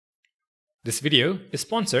This video is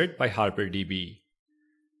sponsored by HarperDB.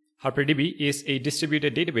 HarperDB is a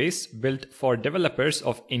distributed database built for developers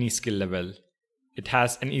of any skill level. It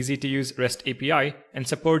has an easy-to-use REST API and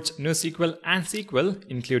supports NoSQL and SQL,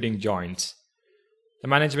 including joins. The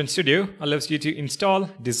Management Studio allows you to install,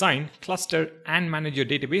 design, cluster, and manage your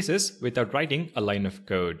databases without writing a line of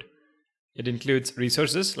code. It includes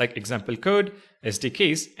resources like example code,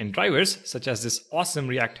 SDKs, and drivers such as this awesome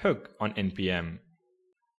React hook on NPM.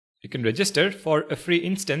 You can register for a free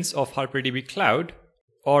instance of HarperDB Cloud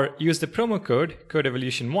or use the promo code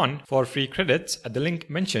codevolution1 for free credits at the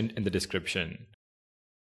link mentioned in the description.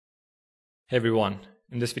 Hey everyone,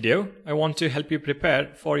 in this video, I want to help you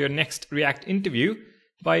prepare for your next React interview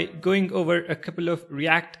by going over a couple of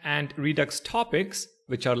React and Redux topics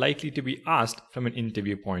which are likely to be asked from an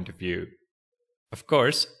interview point of view. Of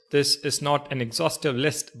course, this is not an exhaustive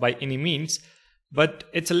list by any means, but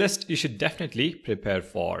it's a list you should definitely prepare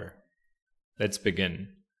for. Let's begin.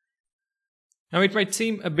 Now it might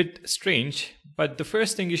seem a bit strange, but the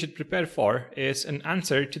first thing you should prepare for is an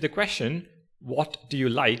answer to the question, what do you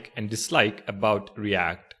like and dislike about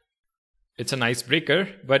React? It's an icebreaker,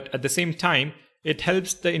 but at the same time, it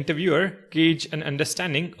helps the interviewer gauge an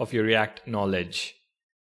understanding of your React knowledge.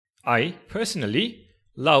 I, personally,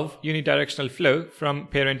 love unidirectional flow from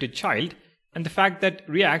parent to child and the fact that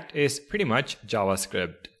React is pretty much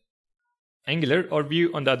JavaScript. Angular or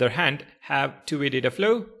Vue, on the other hand, have two-way data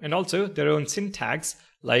flow and also their own syntax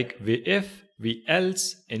like vif,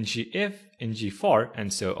 velse, ngif, ngfor,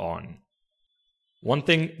 and so on. One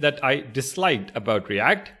thing that I disliked about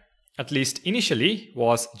React, at least initially,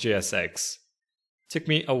 was JSX. It took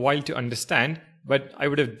me a while to understand, but I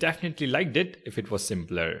would have definitely liked it if it was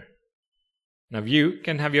simpler. Now you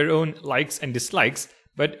can have your own likes and dislikes,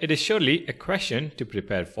 but it is surely a question to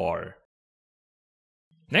prepare for.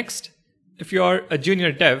 Next, if you are a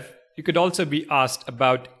junior dev, you could also be asked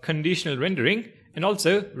about conditional rendering and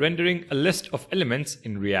also rendering a list of elements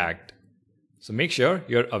in React. So make sure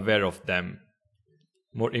you're aware of them.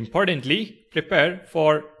 More importantly, prepare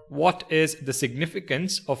for what is the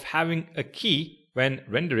significance of having a key when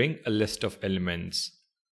rendering a list of elements.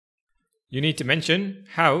 You need to mention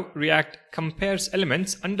how React compares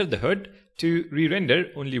elements under the hood to re-render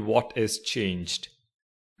only what is changed.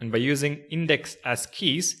 And by using index as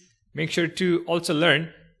keys, make sure to also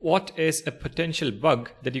learn what is a potential bug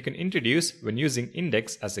that you can introduce when using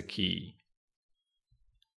index as a key.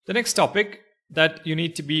 The next topic that you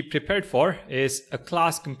need to be prepared for is a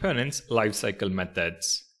class component's lifecycle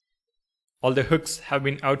methods. Although hooks have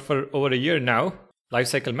been out for over a year now,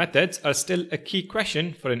 lifecycle methods are still a key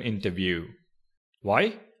question for an interview.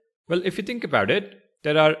 Why? Well, if you think about it,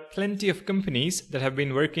 there are plenty of companies that have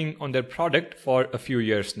been working on their product for a few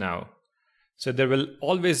years now. So there will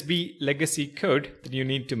always be legacy code that you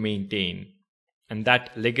need to maintain. And that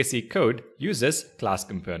legacy code uses class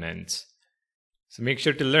components. So make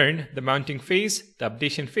sure to learn the mounting phase, the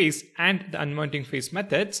updation phase, and the unmounting phase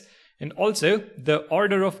methods, and also the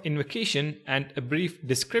order of invocation and a brief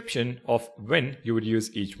description of when you would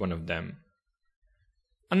use each one of them.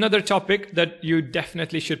 Another topic that you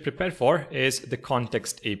definitely should prepare for is the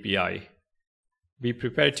context API. Be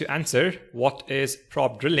prepared to answer what is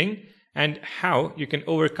prop drilling and how you can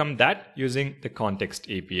overcome that using the context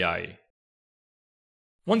API.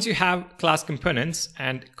 Once you have class components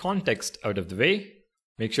and context out of the way,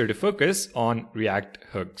 make sure to focus on React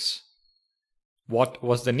hooks. What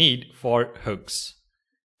was the need for hooks?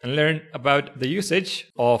 And learn about the usage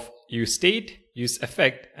of useState,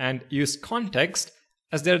 useEffect, and useContext,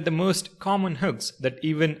 as they're the most common hooks that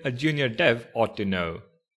even a junior dev ought to know.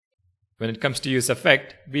 When it comes to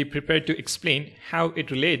useEffect, be prepared to explain how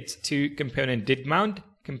it relates to component did mount,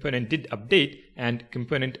 component did update, and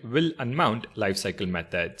component will unmount lifecycle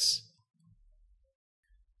methods.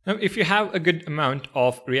 Now, if you have a good amount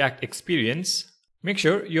of React experience, make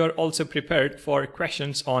sure you're also prepared for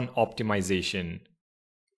questions on optimization.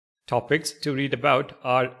 Topics to read about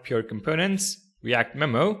are pure components, React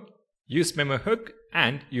memo, use memo hook,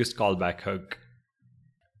 and use callback hook.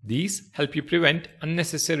 These help you prevent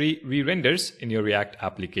unnecessary re-renders in your React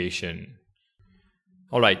application.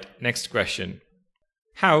 Alright, next question.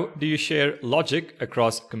 How do you share logic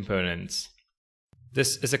across components?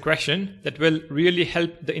 This is a question that will really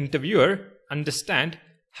help the interviewer understand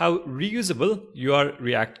how reusable your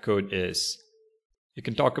React code is. You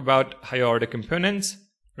can talk about higher order components,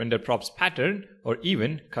 render props pattern, or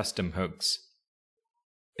even custom hooks.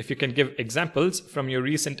 If you can give examples from your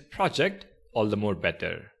recent project, all the more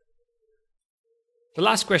better. The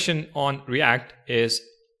last question on React is,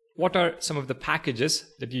 what are some of the packages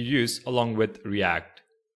that you use along with React?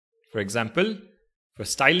 For example, for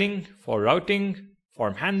styling, for routing,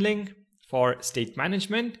 form handling, for state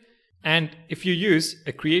management, and if you use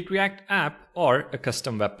a Create React app or a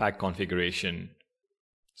custom Webpack configuration.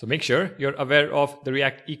 So make sure you're aware of the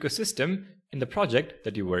React ecosystem in the project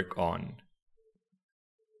that you work on.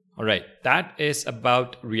 Alright, that is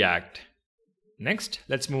about React. Next,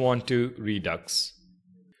 let's move on to Redux.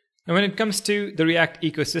 Now, when it comes to the React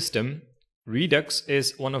ecosystem, Redux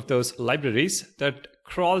is one of those libraries that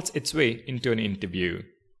crawls its way into an interview.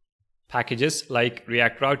 Packages like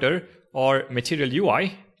React Router or Material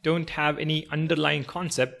UI don't have any underlying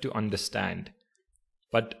concept to understand.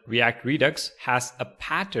 But React Redux has a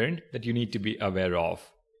pattern that you need to be aware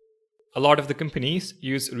of. A lot of the companies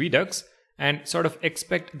use Redux and sort of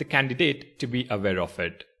expect the candidate to be aware of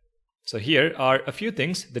it. So here are a few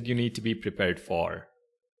things that you need to be prepared for.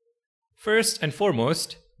 First and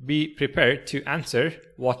foremost, be prepared to answer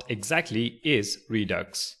what exactly is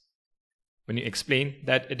Redux. When you explain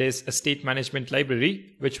that it is a state management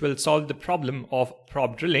library which will solve the problem of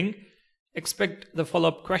prop drilling, expect the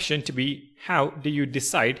follow-up question to be, how do you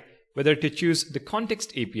decide whether to choose the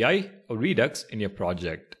Context API or Redux in your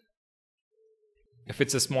project? If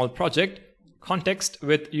it's a small project, Context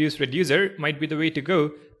with useReducer might be the way to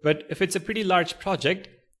go, but if it's a pretty large project,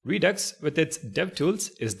 Redux with its dev tools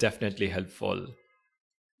is definitely helpful.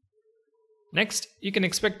 Next, you can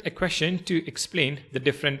expect a question to explain the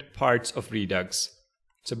different parts of Redux.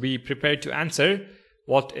 So be prepared to answer,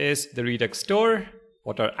 what is the Redux store,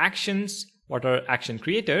 what are actions, what are action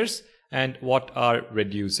creators, and what are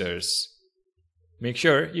reducers. Make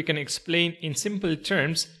sure you can explain in simple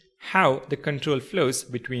terms how the control flows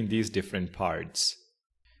between these different parts.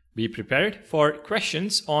 Be prepared for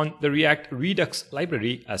questions on the React Redux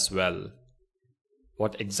library as well.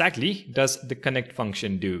 What exactly does the connect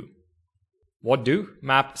function do? What do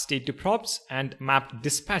map state to props and map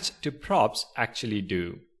dispatch to props actually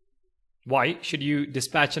do? Why should you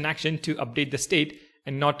dispatch an action to update the state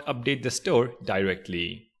and not update the store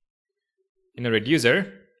directly? In a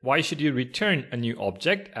reducer, why should you return a new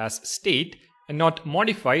object as state and not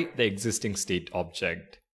modify the existing state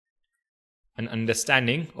object? An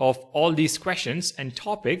understanding of all these questions and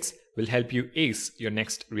topics will help you ace your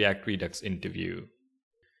next React Redux interview.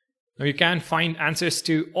 Now you can find answers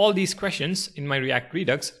to all these questions in my React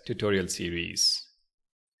Redux tutorial series.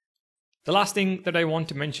 The last thing that I want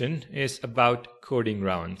to mention is about coding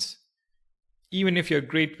rounds. Even if you're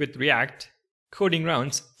great with React, coding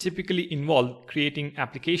rounds typically involve creating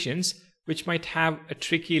applications which might have a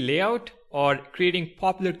tricky layout or creating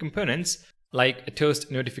popular components like a toast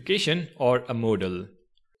notification or a modal.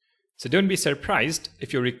 So don't be surprised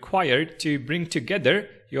if you're required to bring together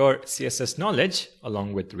your CSS knowledge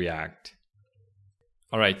along with React.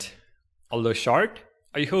 Alright, although short,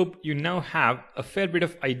 I hope you now have a fair bit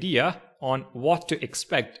of idea on what to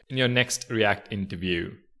expect in your next React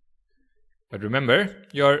interview. But remember,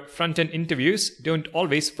 your front-end interviews don't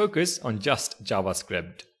always focus on just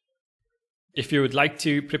JavaScript. If you would like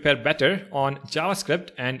to prepare better on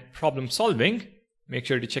JavaScript and problem solving, make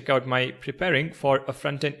sure to check out my Preparing for a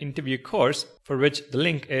Front-End Interview course, for which the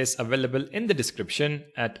link is available in the description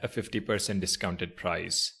at a 50% discounted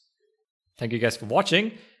price. Thank you guys for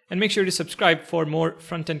watching, and make sure to subscribe for more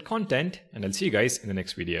front-end content, and I'll see you guys in the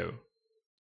next video.